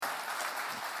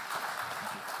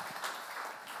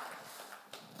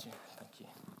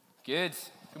Good.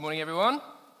 Good morning, everyone.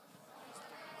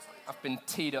 I've been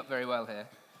teed up very well here.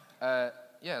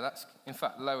 That's, in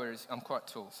fact, lower is, I'm quite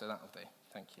tall, so that'll do.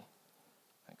 Thank you.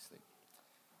 Thanks, Luke.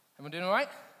 Everyone doing all right?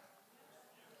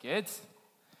 Good.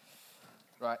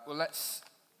 Right, well, let's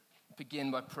begin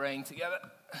by praying together.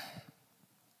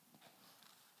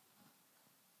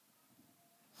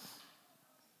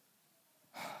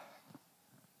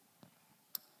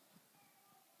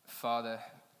 Father,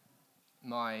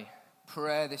 my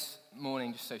prayer this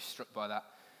morning, just so struck by that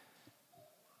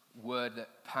word that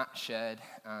Pat shared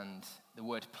and the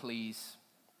word please.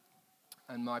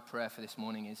 And my prayer for this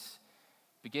morning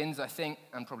begins, I think,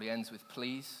 and probably ends with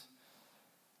please.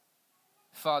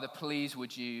 Father, please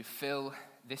would you fill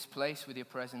this place with your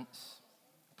presence.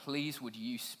 Please would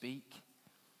you speak.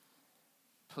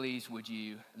 Please would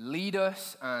you lead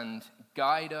us and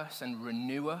guide us and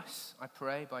renew us, I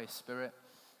pray, by your Spirit.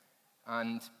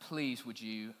 And please would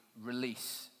you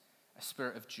release a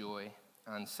spirit of joy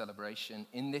and celebration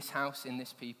in this house, in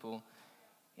this people,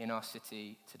 in our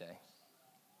city today.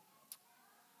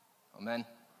 Amen.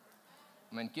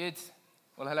 Amen. Good.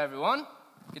 Well, hello, everyone.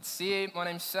 Good to see you. My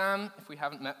name's Sam. If we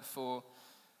haven't met before,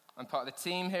 I'm part of the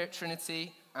team here at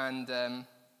Trinity. And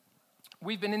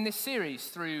we've been in this series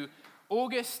through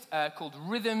August called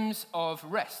Rhythms of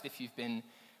Rest, if you've been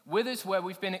with us, where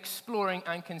we've been exploring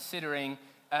and considering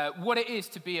what it is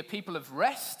to be a people of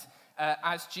rest.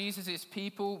 As Jesus'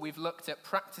 people, we've looked at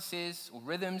practices, or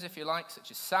rhythms, if you like,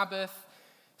 such as Sabbath,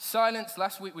 silence.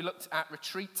 Last week we looked at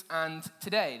retreat, and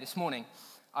today, this morning,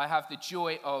 I have the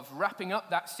joy of wrapping up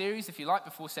that series, if you like,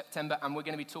 before September, and we're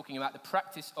going to be talking about the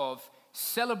practice of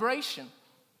celebration.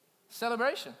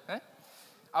 Celebration, eh?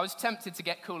 I was tempted to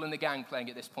get Kool and the Gang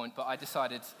playing at this point, but I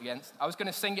decided against. I was going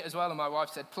to sing it as well, and my wife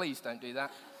said, please don't do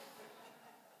that.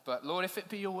 But Lord, if it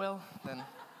be your will, then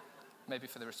maybe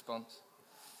for the response.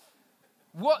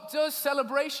 What does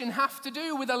celebration have to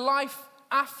do with a life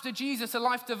after Jesus, a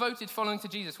life devoted following to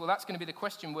Jesus? Well, that's going to be the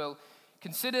question we'll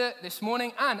consider this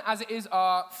morning. And as it is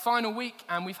our final week,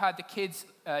 and we've had the kids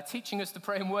teaching us to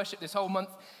pray and worship this whole month,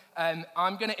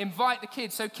 I'm going to invite the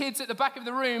kids. So kids at the back of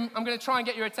the room, I'm going to try and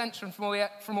get your attention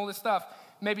from all this stuff.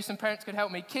 Maybe some parents could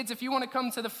help me. Kids, if you want to come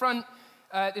to the front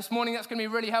this morning, that's going to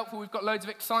be really helpful. We've got loads of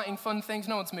exciting, fun things.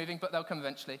 No one's moving, but they'll come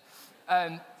eventually.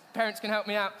 Parents can help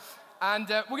me out. And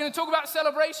we're going to talk about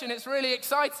celebration. It's really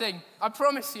exciting. I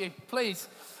promise you. Please.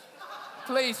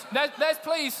 Please. There's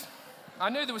please. I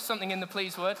knew there was something in the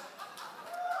please word.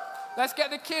 Let's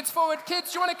get the kids forward.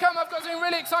 Kids, do you want to come? I've got something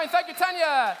really exciting. Thank you,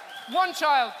 Tanya. One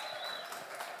child.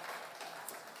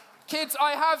 Kids,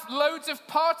 I have loads of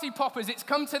party poppers. It's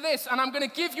come to this. And I'm going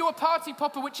to give you a party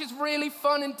popper, which is really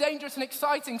fun and dangerous and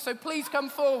exciting. So please come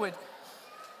forward.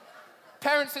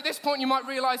 Parents, at this point, you might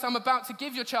realize I'm about to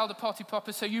give your child a party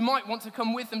popper, so you might want to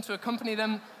come with them to accompany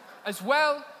them as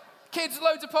well. Kids,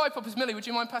 loads of party poppers. Millie, would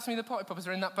you mind passing me the party poppers?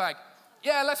 They're in that bag.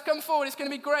 Yeah, let's come forward. It's going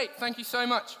to be great. Thank you so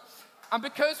much. And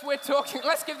because we're talking,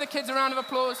 let's give the kids a round of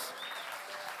applause.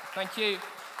 Thank you.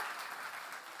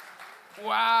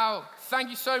 Wow. Thank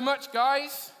you so much,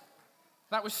 guys.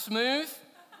 That was smooth.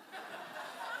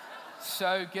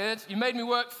 So good. You made me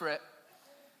work for it.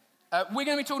 We're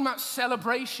going to be talking about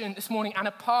celebration this morning and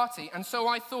a party. And so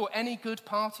I thought any good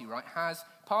party, right, has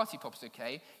party pops,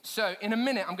 okay? So in a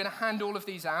minute, I'm going to hand all of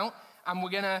these out, and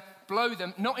we're going to blow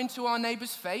them, not into our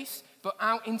neighbor's face, but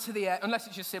out into the air, unless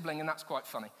it's your sibling, and that's quite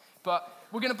funny. But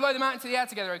we're going to blow them out into the air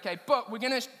together, okay? But we're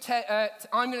going to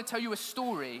I'm going to tell you a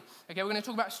story, okay? We're going to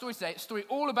talk about a story today, a story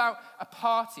all about a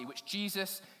party, which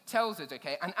Jesus tells us,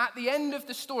 okay? And at the end of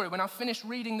the story, when I've finished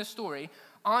reading the story,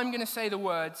 I'm going to say the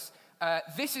words,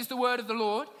 this is the word of the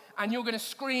Lord, and you're going to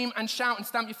scream and shout and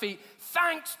stamp your feet,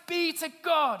 thanks be to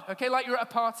God, okay, like you're at a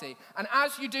party. And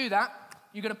as you do that,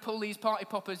 you're going to pull these party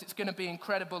poppers. It's going to be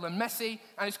incredible and messy,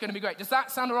 and it's going to be great. Does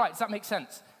that sound all right? Does that make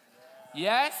sense?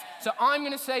 Yes? So I'm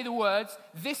going to say the words,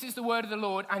 this is the word of the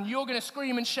Lord, and you're going to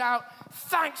scream and shout,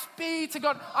 thanks be to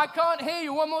God. I can't hear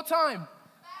you. One more time.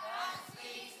 Thanks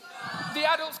be to God.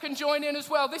 The adults can join in as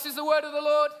well. This is the word of the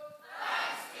Lord.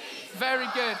 Very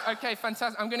good. Okay,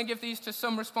 fantastic. I'm going to give these to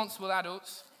some responsible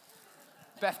adults.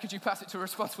 Beth, could you pass it to a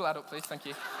responsible adult, please? Thank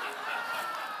you.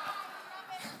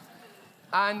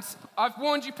 And I've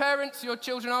warned you, parents, your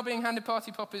children are being handed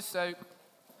party poppers, so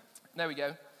there we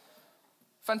go.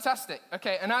 Fantastic.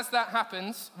 Okay, and as that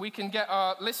happens, we can get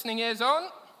our listening ears on.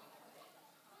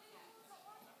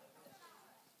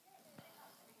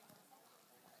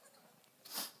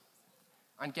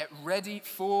 And get ready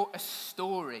for a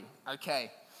story.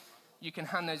 Okay. You can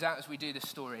hand those out as we do the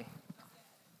story.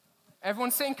 Everyone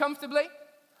sitting comfortably?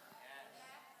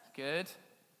 Good.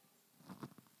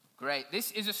 Great.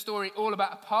 This is a story all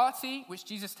about a party, which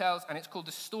Jesus tells, and it's called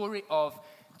the story of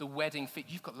the wedding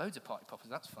feast. You've got loads of party poppers.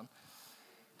 That's fun.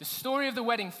 The story of the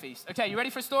wedding feast. Okay, you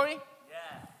ready for a story?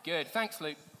 Yeah. Good. Thanks,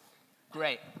 Luke.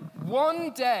 Great.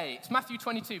 One day, it's Matthew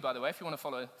 22, by the way, if you want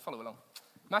to follow along.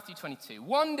 Matthew 22.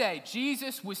 One day,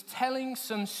 Jesus was telling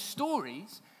some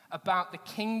stories about the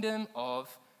kingdom of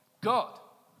God.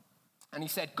 And he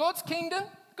said, God's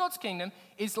kingdom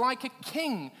is like a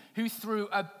king who threw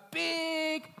a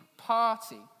big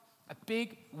party, a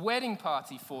big wedding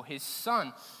party for his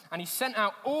son. And he sent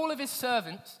out all of his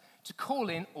servants to call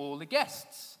in all the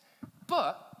guests.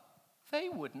 But they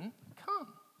wouldn't come.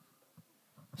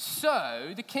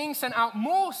 So the king sent out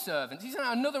more servants. He sent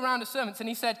out another round of servants and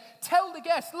he said, tell the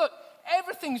guests, look,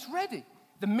 everything's ready.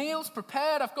 The meal's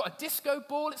prepared. I've got a disco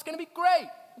ball. It's going to be great.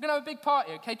 We're going to have a big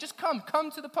party, okay? Just come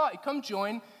to the party. Come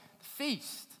join the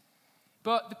feast.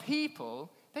 But the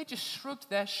people, they just shrugged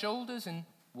their shoulders and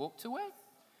walked away.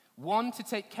 One to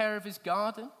take care of his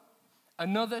garden,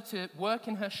 another to work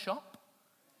in her shop,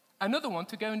 another one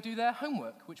to go and do their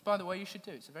homework, which, by the way, you should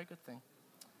do. It's a very good thing.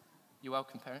 You're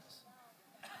welcome, parents.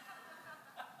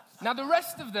 Now, the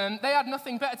rest of them, they had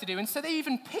nothing better to do, and so they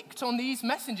even picked on these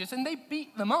messengers, and they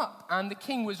beat them up. And the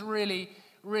king was really,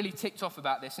 really ticked off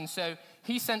about this, and so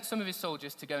he sent some of his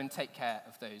soldiers to go and take care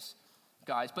of those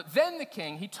guys. But then the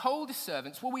king, he told his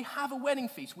servants, well, we have a wedding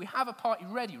feast. We have a party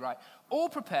ready, right? All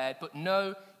prepared, but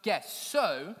no guests.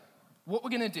 So what we're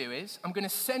going to do is I'm going to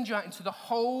send you out into the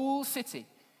whole city,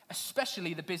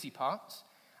 especially the busy parts,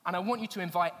 and I want you to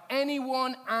invite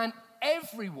anyone and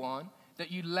everyone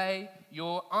that you lay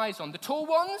your eyes on. The tall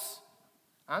ones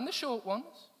and the short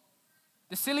ones,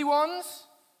 the silly ones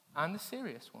and the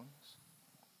serious ones,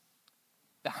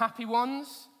 the happy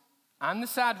ones and the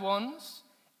sad ones,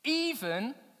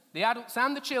 even the adults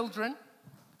and the children,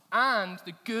 and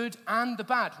the good and the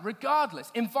bad.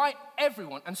 Regardless, invite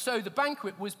everyone. And so the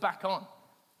banquet was back on.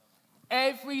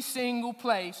 Every single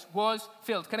place was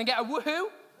filled. Can I get a woohoo?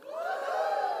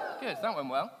 Woohoo! Good, that went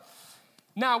well.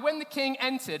 Now, when the king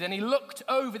entered and he looked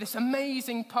over this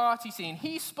amazing party scene,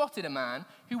 he spotted a man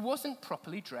who wasn't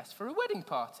properly dressed for a wedding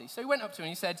party. So he went up to him and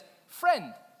he said,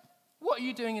 friend, what are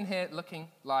you doing in here looking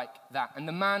like that? And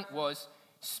the man was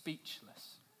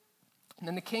speechless. And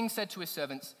then the king said to his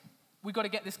servants, we've got to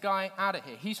get this guy out of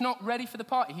here. He's not ready for the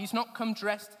party. He's not come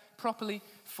dressed properly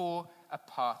for a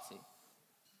party.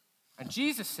 And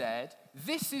Jesus said,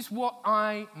 this is what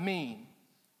I mean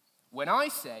when I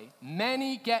say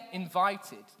many get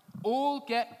invited, all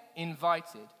get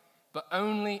invited, but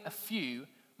only a few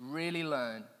really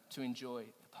learn to enjoy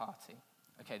the party.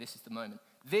 Okay, this is the moment.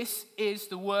 This is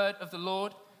the word of the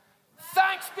Lord.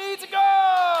 Thanks be to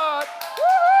God!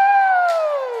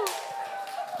 Woo-hoo!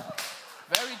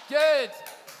 Very good.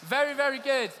 Very, very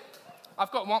good.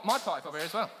 I've got my party up here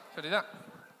as well. Should I do that?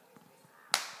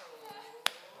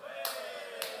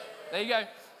 There you go.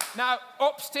 Now,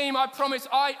 Ops team, I promise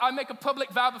I make a public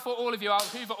vow before all of you. I'll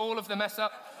hoover all of the mess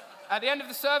up at the end of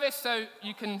the service, so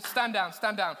you can stand down.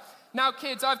 Now,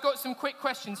 kids, I've got some quick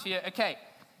questions for you. Okay.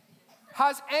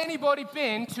 Has anybody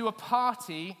been to a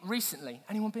party recently?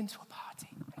 Anyone been to a party?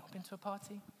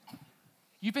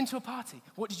 You've been to a party.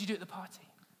 What did you do at the party?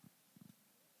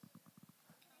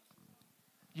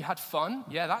 You had fun?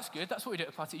 Yeah, that's good. That's what we do at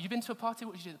a party. You've been to a party?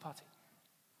 What did you do at the party?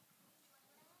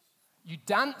 You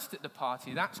danced at the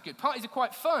party. That's good. Parties are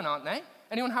quite fun, aren't they?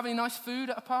 Anyone have any nice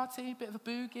food at a party? A bit of a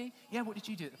boogie? Yeah, what did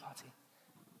you do at the party?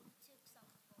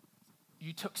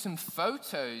 You took some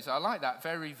photos. I like that.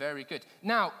 Very, very good.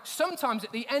 Now, sometimes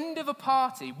at the end of a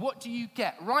party, what do you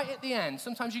get? Right at the end,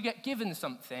 sometimes you get given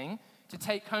something to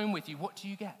take home with you. What do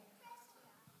you get?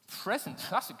 Presents.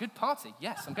 That's a good party.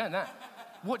 Yes, I'm going there.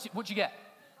 What do you get?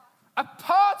 A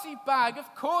party bag,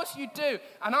 of course you do.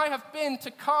 And I have been to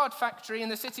Card Factory in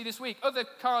the city this week, other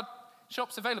card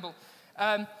shops available.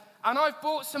 And I've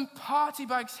bought some party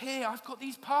bags here. I've got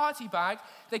these party bags.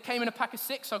 They came in a pack of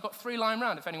 6, so I've got 3 lying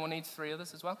around if anyone needs 3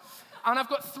 others as well. And I've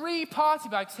got 3 party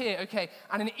bags here, okay.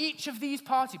 And in each of these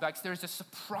party bags, there is a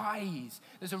surprise.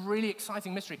 There's a really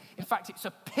exciting mystery. In fact, it's a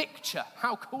picture.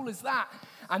 How cool is that?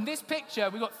 And this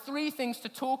picture, we've got 3 things to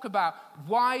talk about.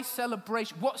 Why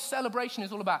celebration, what celebration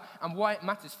is all about, and why it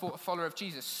matters for a follower of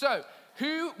Jesus. So,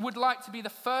 who would like to be the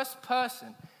first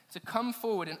person to come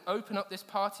forward and open up this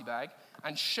party bag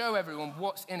and show everyone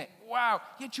what's in it? Wow.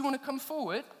 Yeah, do you want to come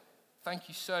forward? Thank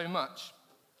you so much.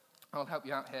 I'll help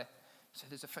you out here. So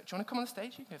do you want to come on the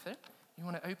stage? You go for it. You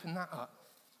want to open that up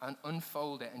and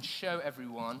unfold it and show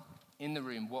everyone in the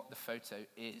room what the photo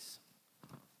is.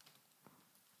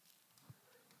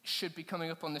 It should be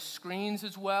coming up on the screens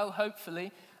as well,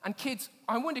 hopefully. And kids,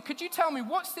 I wonder, could you tell me,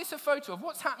 what's this a photo of?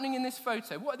 What's happening in this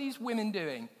photo? What are these women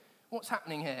doing? What's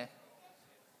happening here?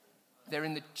 They're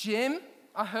in the gym,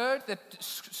 I heard. They're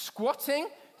squatting,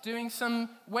 doing some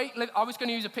weight lift. I was going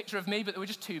to use a picture of me, but there were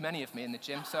just too many of me in the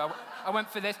gym, so I went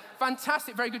for this.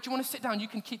 Fantastic, very good. Do you want to sit down? You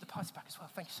can keep the party back as well.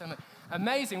 Thank you so much.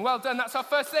 Amazing, well done. That's our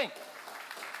first thing.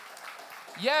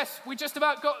 Yes, we just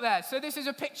about got there. So this is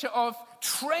a picture of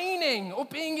training or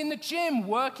being in the gym,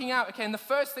 working out. Okay, and the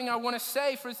first thing I want to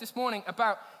say for us this morning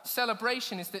about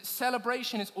celebration is that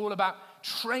celebration is all about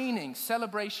training.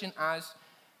 Celebration as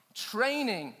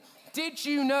training. Did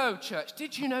you know, church,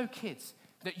 did you know, kids,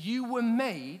 that you were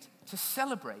made to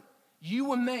celebrate? You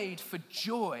were made for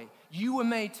joy. You were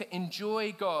made to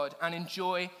enjoy God and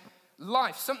enjoy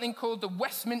life. Something called the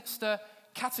Westminster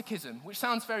Catechism, which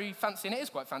sounds very fancy, and it is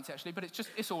quite fancy actually, but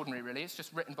it's ordinary really. It's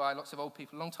just written by lots of old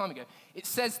people a long time ago. It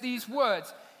says these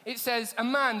words. It says, a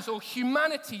man's or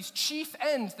humanity's chief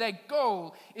end, their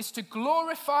goal, is to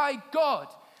glorify God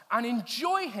and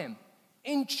enjoy him.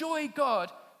 Enjoy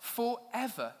God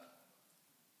forever.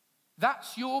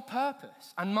 That's your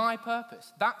purpose and my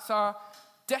purpose. That's our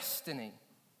destiny.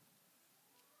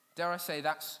 Dare I say,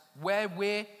 that's where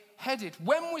we're headed.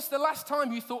 When was the last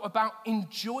time you thought about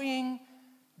enjoying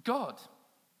God?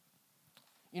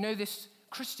 You know, this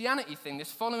Christianity thing,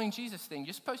 this following Jesus thing,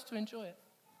 you're supposed to enjoy it.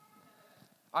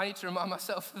 I need to remind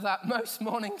myself of that most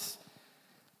mornings.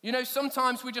 You know,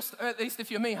 sometimes we just, at least if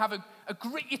you're me, have a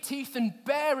grit your teeth and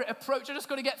bear it approach. I just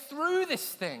got to get through this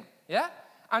thing, yeah?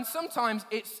 And sometimes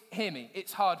hear me,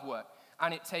 it's hard work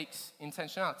and it takes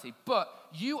intentionality. But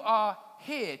you are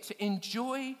here to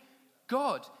enjoy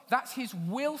God. That's his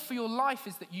will for your life,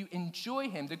 is that you enjoy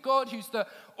him. The God who's the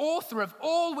author of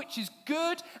all which is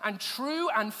good and true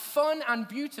and fun and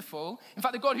beautiful. In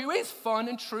fact, the God who is fun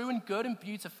and true and good and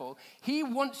beautiful. He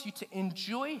wants you to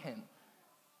enjoy him.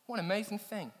 What an amazing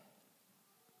thing.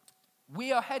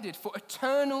 We are headed for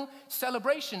eternal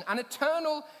celebration, an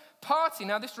eternal party.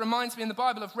 Now, this reminds me in the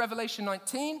Bible of Revelation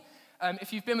 19.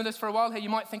 If you've been with us for a while here, you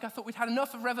might think, I thought we'd had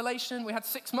enough of Revelation. We had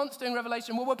 6 months doing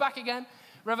Revelation. Well, we're back again.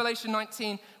 Revelation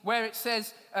 19, where it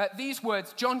says these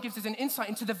words. John gives us an insight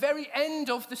into the very end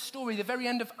of the story, the very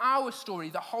end of our story,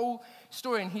 the whole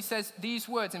story. And he says these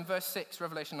words in verse 6,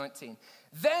 Revelation 19.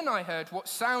 Then I heard what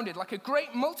sounded like a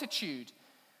great multitude,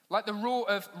 like the roar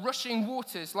of rushing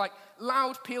waters, like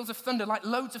loud peals of thunder, like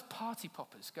loads of party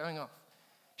poppers going off,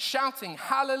 shouting,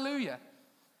 Hallelujah!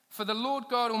 For the Lord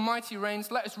God Almighty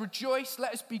reigns. Let us rejoice,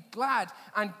 let us be glad,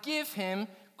 and give him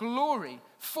glory.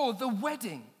 For the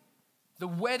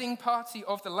wedding party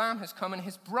of the Lamb has come, and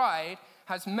his bride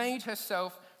has made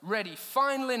herself ready.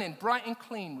 Fine linen, bright and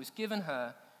clean, was given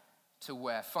her to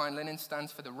wear. Fine linen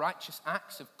stands for the righteous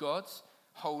acts of God's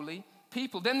holy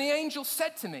people. Then the angel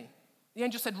said to me,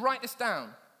 write this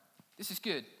down. This is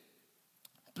good.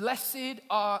 Blessed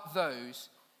are those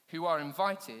who are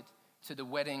invited to the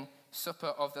wedding supper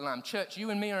of the Lamb. Church,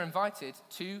 you and me are invited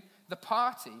to the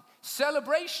party.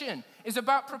 Celebration is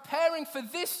about preparing for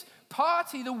this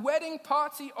party, the wedding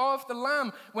party of the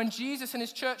Lamb, when Jesus and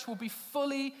his church will be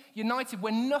fully united,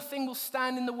 when nothing will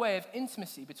stand in the way of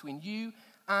intimacy between you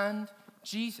and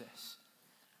Jesus.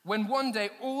 When one day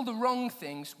all the wrong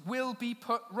things will be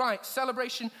put right.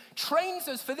 Celebration trains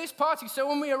us for this party, so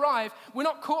when we arrive, we're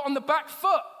not caught on the back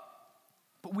foot,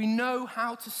 but we know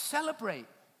how to celebrate.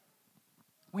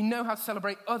 We know how to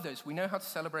celebrate others. We know how to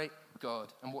celebrate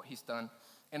God and what he's done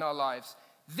in our lives.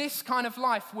 This kind of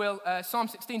life Psalm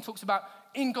 16 talks about,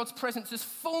 in God's presence, there's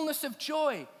fullness of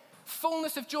joy,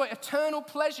 eternal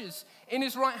pleasures in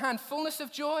his right hand. Fullness of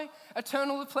joy,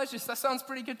 eternal pleasures. That sounds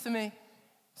pretty good to me.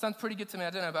 I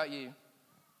don't know about you. And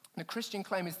the Christian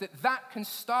claim is that can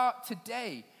start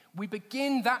today. We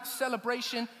begin that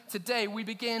celebration today. We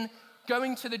begin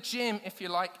going to the gym, if you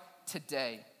like,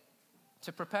 today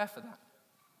to prepare for that.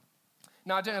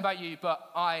 Now, I don't know about you,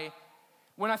 but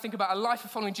when I think about a life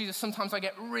of following Jesus, sometimes I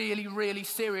get really, really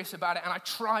serious about it, and I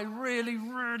try really,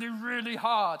 really, really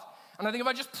hard. And I think if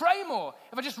I just pray more,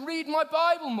 if I just read my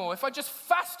Bible more, if I just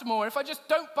fast more, if I just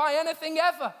don't buy anything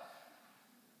ever.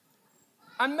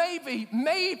 And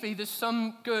maybe there's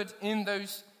some good in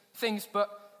those things, but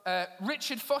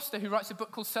Richard Foster, who writes a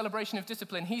book called Celebration of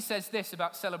Discipline, he says this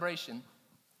about celebration.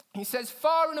 He says,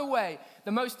 far and away,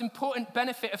 the most important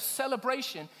benefit of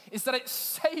celebration is that it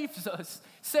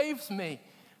saves me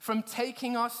from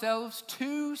taking ourselves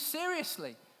too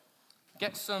seriously.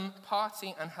 Get some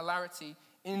party and hilarity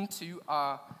into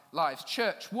our lives.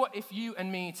 Church, what if you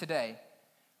and me today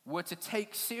were to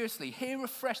take seriously, hear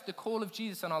afresh the call of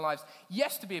Jesus in our lives?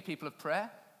 Yes, to be a people of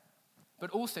prayer, but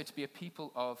also to be a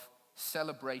people of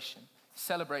celebration.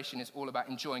 Celebration is all about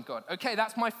enjoying God. Okay,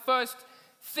 that's my first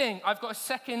thing, I've got a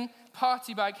second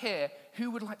party bag here.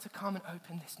 Who would like to come and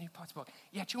open this new party bag?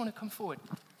 Yeah, do you want to come forward?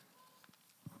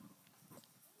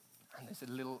 And there's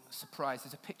a little surprise.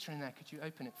 There's a picture in there. Could you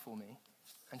open it for me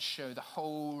and show the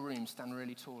whole room, stand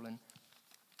really tall and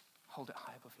hold it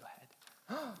high above your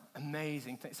head?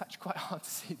 Amazing. It's actually quite hard to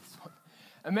see this one.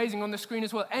 Amazing on the screen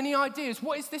as well. Any ideas?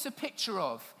 What is this a picture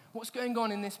of? What's going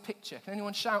on in this picture? Can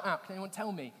anyone shout out? Can anyone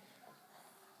tell me?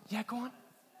 Yeah, go on.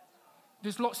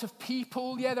 There's lots of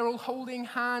people. Yeah, they're all holding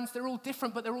hands. They're all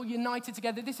different, but they're all united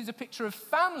together. This is a picture of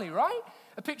family, right?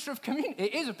 A picture of community.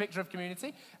 It is a picture of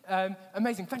community.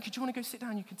 Amazing. Thank you. Do you want to go sit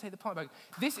down? You can take the party bag.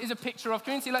 This is a picture of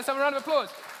community. Let's have a round of applause.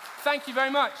 Thank you very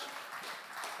much.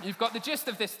 You've got the gist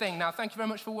of this thing now. Thank you very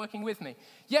much for working with me.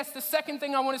 Yes, the second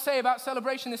thing I want to say about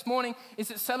celebration this morning is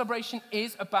that celebration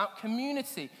is about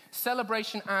community.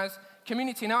 Celebration as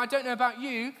community. Now, I don't know about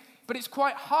you, but it's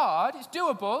quite hard. It's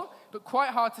doable, but quite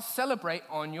hard to celebrate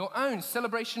on your own.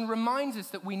 Celebration reminds us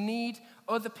that we need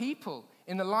other people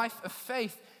in the life of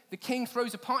faith. The king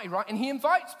throws a party, right? And he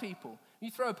invites people.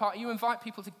 You throw a party, you invite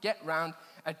people to get round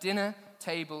a dinner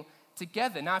table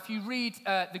together. Now, if you read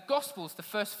the Gospels, the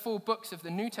first 4 books of the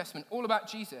New Testament, all about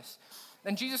Jesus,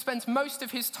 then Jesus spends most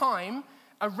of his time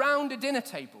around a dinner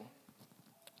table.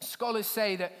 Scholars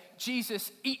say that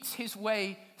Jesus eats his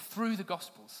way through the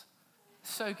Gospels.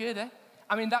 So good, eh?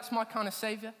 I mean, that's my kind of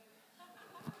savior.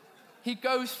 He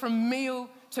goes from meal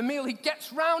to meal. He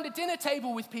gets round a dinner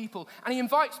table with people, and he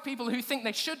invites people who think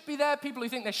they should be there, people who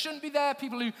think they shouldn't be there,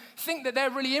 people who think that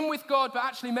they're really in with God, but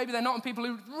actually maybe they're not, and people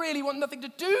who really want nothing to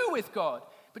do with God.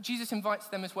 But Jesus invites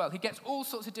them as well. He gets all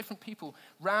sorts of different people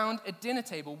round a dinner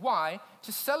table. Why?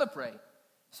 To celebrate.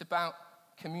 It's about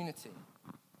community.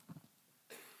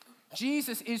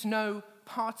 Jesus is no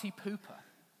party pooper.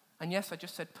 And yes, I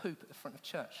just said poop at the front of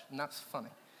church, and that's funny.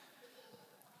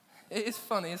 It is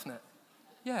funny, isn't it?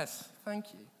 Yes,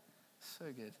 thank you. So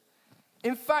good.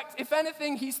 In fact, if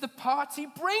anything, he's the party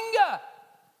bringer.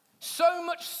 So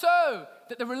much so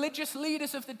that the religious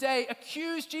leaders of the day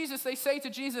accuse Jesus. They say to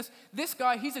Jesus, this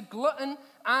guy, he's a glutton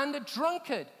and a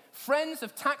drunkard, friends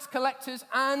of tax collectors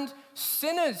and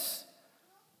sinners.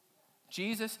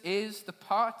 Jesus is the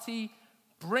party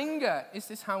bringer. Is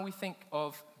this how we think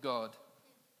of God?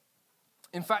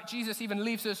 In fact, Jesus even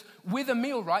leaves us with a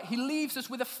meal, right? He leaves us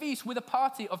with a feast, with a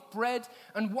party of bread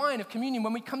and wine, of communion.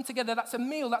 When we come together, that's a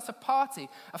meal, that's a party,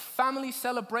 a family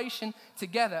celebration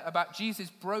together about Jesus'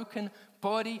 broken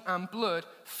body and blood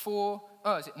for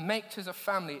us. It makes us a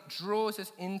family. It draws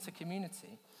us into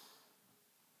community.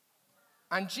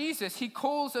 And Jesus, he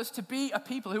calls us to be a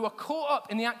people who are caught up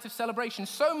in the act of celebration,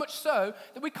 so much so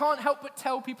that we can't help but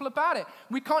tell people about it.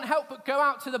 We can't help but go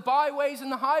out to the byways and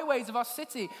the highways of our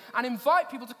city and invite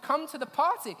people to come to the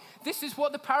party. This is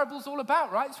what the parable's all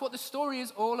about, right? It's what the story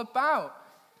is all about.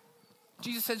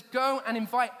 Jesus says, go and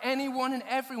invite anyone and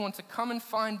everyone to come and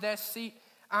find their seat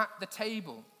at the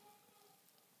table.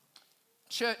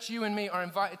 Church, you and me are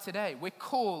invited today. We're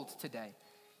called today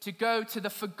to go to the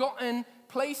forgotten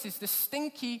places, the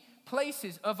stinky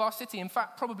places of our city. In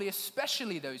fact, probably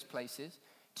especially those places,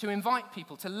 to invite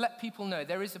people, to let people know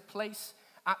there is a place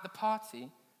at the party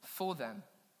for them.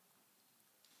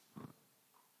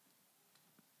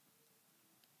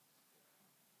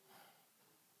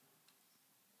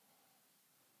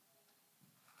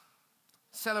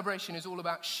 Celebration is all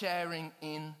about sharing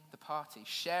in the party,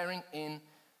 sharing in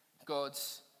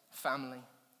God's family,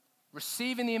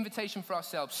 receiving the invitation for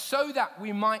ourselves so that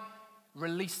we might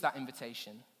release that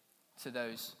invitation to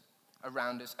those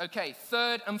around us. Okay,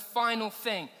 third and final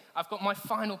thing. I've got my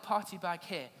final party bag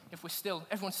here. If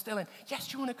everyone's still in. Yes,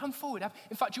 do you want to come forward?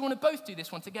 In fact, do you want to both do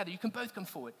this one together? You can both come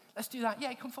forward. Let's do that.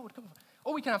 Yeah, come forward.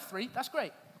 Or we can have 3. That's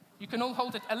great. You can all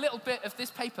hold a little bit of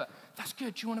this paper. That's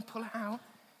good. Do you want to pull it out?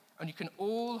 And you can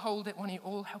all hold it. Why don't you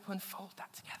all help unfold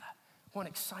that together? What an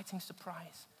exciting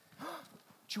surprise. Do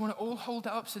you want to all hold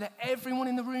that up so that everyone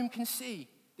in the room can see?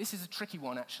 This is a tricky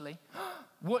one, actually.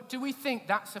 What do we think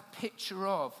that's a picture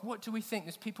of? What do we think?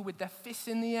 There's people with their fists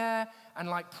in the air and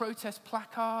like protest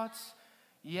placards.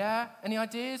 Yeah? Any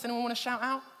ideas? Anyone want to shout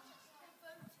out?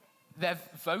 They're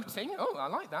voting. Oh, I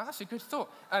like that. That's a good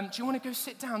thought. Do you want to go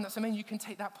sit down? That's amazing. You can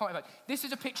take that part of it. This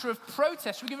is a picture of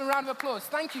protest. Should we give them a round of applause?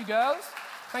 Thank you, girls.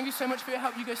 Thank you so much for your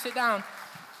help. You go sit down.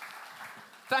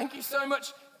 Thank you so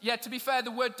much. Yeah, to be fair,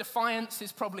 the word defiance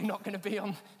is probably not going to be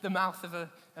on the mouth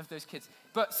of those kids.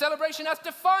 But celebration as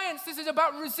defiance. This is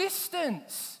about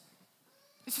resistance.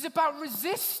 This is about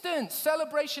resistance.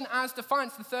 Celebration as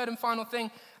defiance. The third and final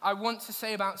thing I want to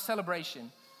say about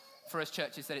celebration for us,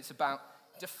 church, is that it's about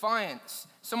defiance.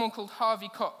 Someone called Harvey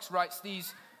Cox writes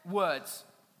these words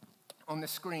on the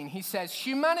screen. He says,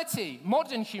 humanity,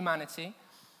 modern humanity,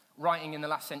 writing in the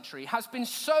last century, has been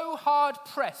so hard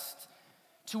pressed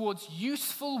towards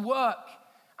useful work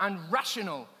and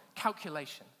rational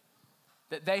calculation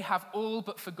that they have all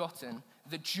but forgotten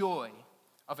the joy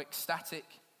of ecstatic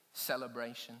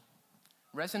celebration.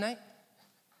 Resonate?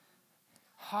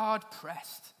 Hard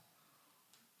pressed,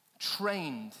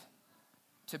 trained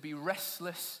to be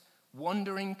restless,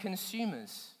 wandering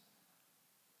consumers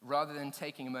rather than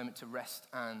taking a moment to rest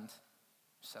and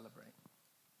celebrate.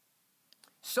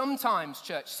 Sometimes,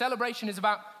 church, celebration is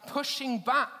about pushing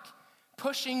back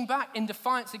in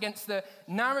defiance against the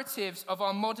narratives of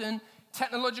our modern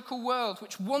technological world,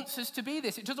 which wants us to be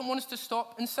this. It doesn't want us to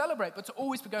stop and celebrate, but to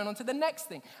always be going on to the next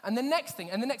thing, and the next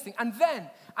thing, and the next thing, and then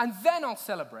I'll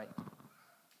celebrate.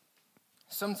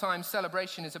 Sometimes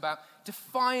celebration is about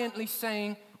defiantly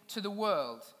saying to the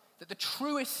world that the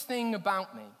truest thing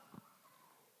about me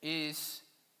is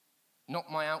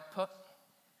not my output.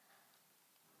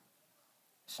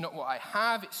 It's not what I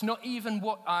have. It's not even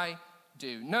what I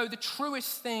do. No, the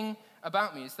truest thing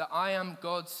about me is that I am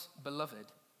God's beloved.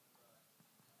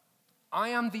 I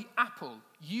am the apple.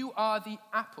 You are the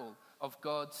apple of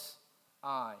God's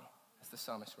eye, as the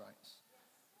psalmist writes.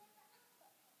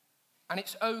 And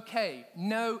it's okay.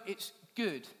 No, it's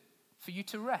good for you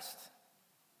to rest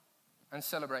and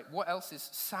celebrate. What else is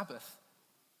Sabbath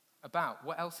about?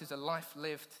 What else is a life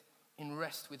lived in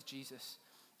rest with Jesus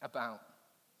about?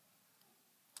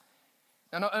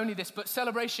 Now, not only this, but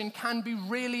celebration can be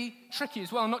really tricky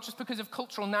as well, not just because of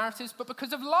cultural narratives, but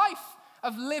because of life,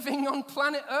 of living on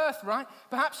planet Earth, right?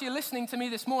 Perhaps you're listening to me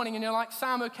this morning and you're like,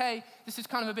 Sam, okay, this is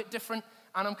kind of a bit different,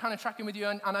 and I'm kind of tracking with you,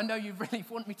 and I know you really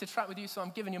want me to track with you, so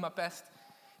I'm giving you my best.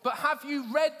 But have you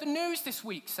read the news this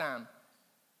week, Sam?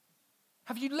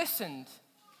 Have you listened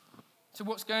to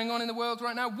what's going on in the world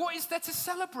right now? What is there to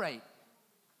celebrate?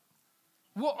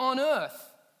 What on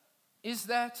earth is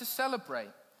there to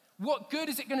celebrate? What good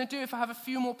is it going to do if I have a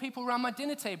few more people around my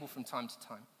dinner table from time to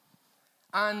time?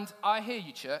 And I hear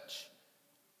you, church.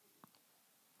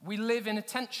 We live in a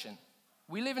tension.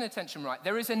 We live in a tension, right?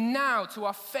 There is a now to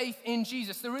our faith in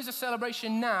Jesus. There is a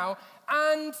celebration now,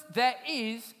 and there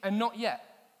is a not yet.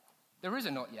 There is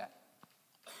a not yet.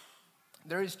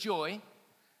 There is joy,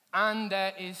 and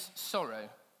there is sorrow.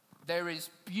 There is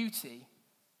beauty,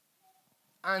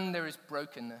 and there is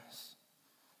brokenness.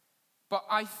 But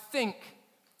I think,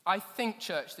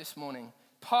 church, this morning,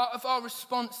 part of our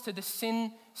response to the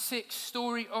sin-sick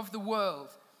story of the world,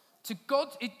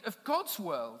 of God's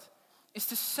world, is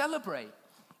to celebrate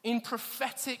in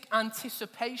prophetic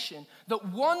anticipation that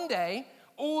one day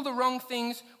all the wrong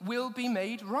things will be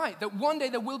made right, that one day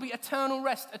there will be eternal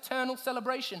rest, eternal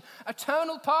celebration,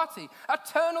 eternal party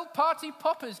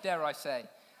poppers, dare I say.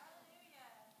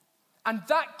 And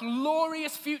that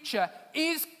glorious future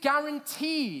is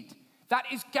guaranteed. That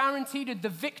is guaranteed. The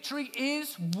victory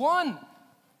is won.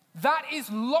 That is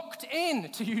locked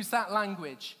in, to use that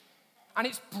language. And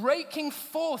it's breaking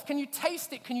forth. Can you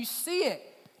taste it? Can you see it?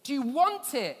 Do you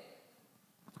want it?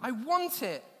 I want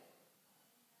it.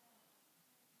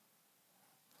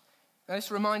 Now,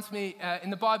 this reminds me in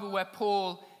the Bible where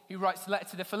Paul, who writes the letter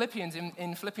to the Philippians,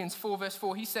 in Philippians 4, verse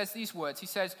 4, he says these words. He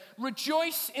says,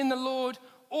 "Rejoice in the Lord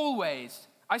always.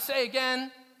 I say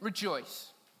again,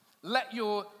 rejoice. Let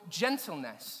your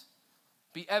gentleness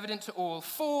be evident to all,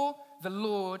 for the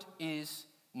Lord is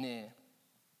near."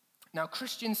 Now,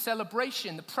 Christian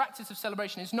celebration, the practice of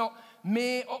celebration, is not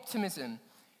mere optimism.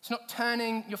 It's not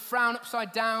turning your frown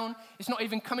upside down. It's not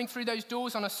even coming through those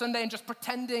doors on a Sunday and just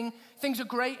pretending things are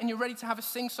great and you're ready to have a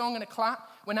sing-song and a clap,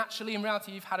 when actually, in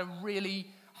reality, you've had a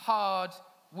really hard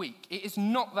week. It is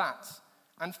not that.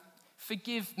 And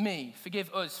forgive me,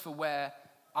 forgive us for where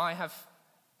I have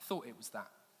thought it was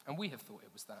that. And we have thought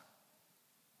it was that.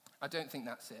 I don't think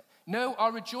that's it. No,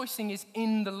 our rejoicing is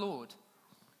in the Lord.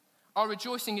 Our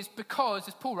rejoicing is because,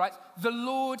 as Paul writes, the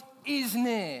Lord is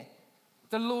near.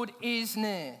 The Lord is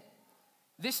near.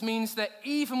 This means that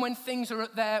even when things are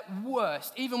at their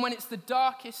worst, even when it's the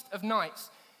darkest of nights,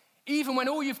 even when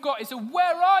all you've got is a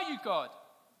 "where are you, God?"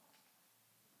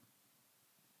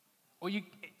 Or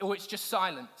it's just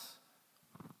silence.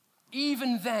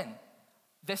 Even then,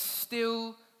 there's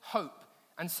still hope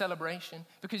and celebration,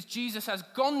 because Jesus has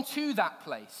gone to that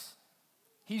place.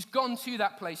 He's gone to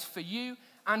that place for you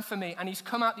and for me, and he's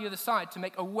come out the other side to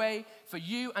make a way for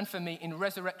you and for me in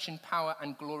resurrection power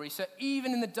and glory. So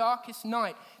even in the darkest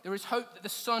night, there is hope that the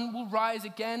sun will rise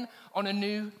again on a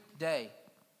new day.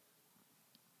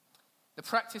 The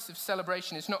practice of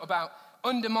celebration is not about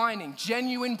undermining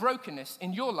genuine brokenness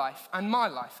in your life and my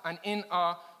life and in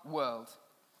our world.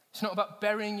 It's not about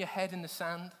burying your head in the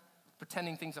sand,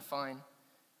 pretending things are fine.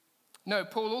 No,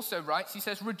 Paul also writes, he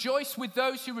says, rejoice with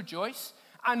those who rejoice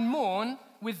and mourn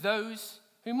with those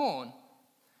who mourn.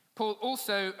 Paul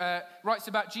also writes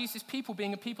about Jesus' people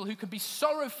being a people who can be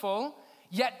sorrowful,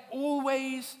 yet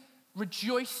always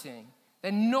rejoicing.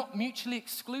 They're not mutually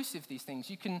exclusive, these things.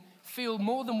 You can feel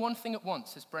more than one thing at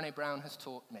once, as Brené Brown has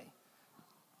taught me.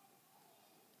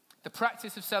 The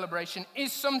practice of celebration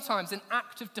is sometimes an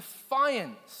act of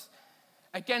defiance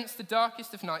against the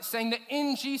darkest of nights, saying that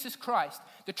in Jesus Christ,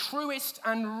 the truest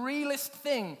and realest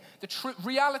thing, the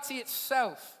reality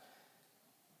itself,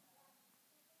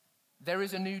 there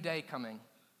is a new day coming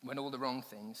when all the wrong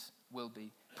things will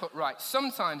be put right.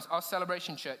 Sometimes our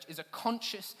celebration church is a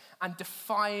conscious and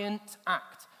defiant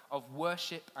act of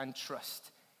worship and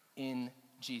trust in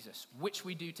Jesus, which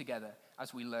we do together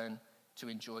as we learn to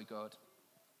enjoy God.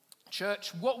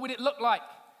 Church, what would it look like?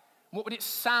 What would it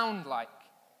sound like?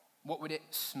 What would it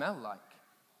smell like?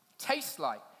 Taste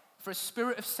like for a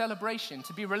spirit of celebration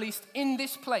to be released in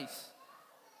this place,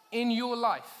 in your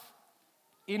life,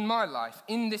 in my life,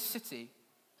 in this city?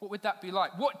 What would that be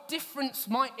like? What difference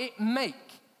might it make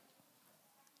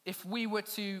if we were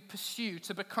to pursue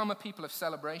to become a people of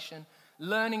celebration,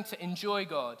 learning to enjoy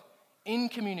God in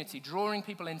community, drawing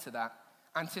people into that,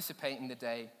 anticipating the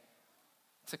day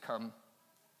to come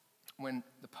when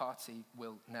the party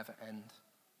will never end?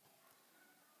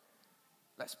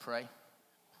 Let's pray.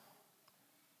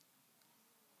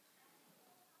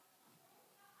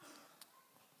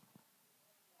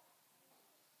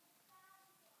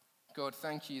 God,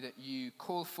 thank you that you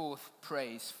call forth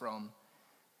praise from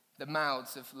the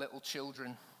mouths of little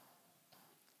children,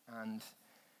 and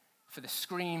for the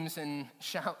screams and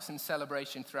shouts and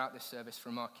celebration throughout this service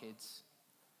from our kids.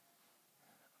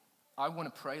 I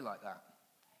want to pray like that.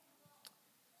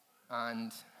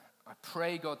 And I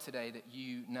pray, God, today that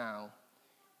you now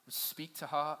would speak to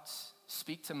hearts,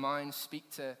 speak to minds, speak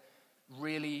to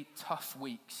really tough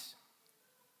weeks,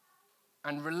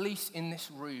 and release in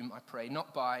this room, I pray,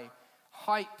 not by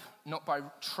hype, not by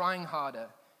trying harder,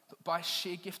 but by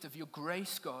sheer gift of your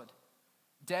grace, God.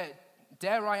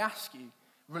 Dare I ask you,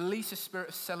 release a spirit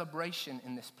of celebration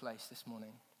in this place this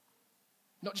morning.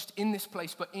 Not just in this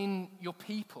place, but in your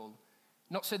people.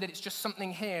 Not so that it's just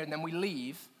something here and then we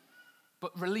leave,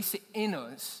 but release it in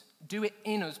us. Do it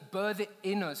in us. Birth it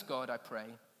in us, God, I pray,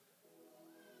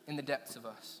 in the depths of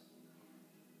us.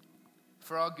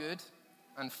 For our good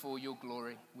and for your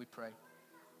glory, we pray.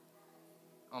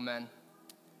 Amen.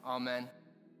 Amen.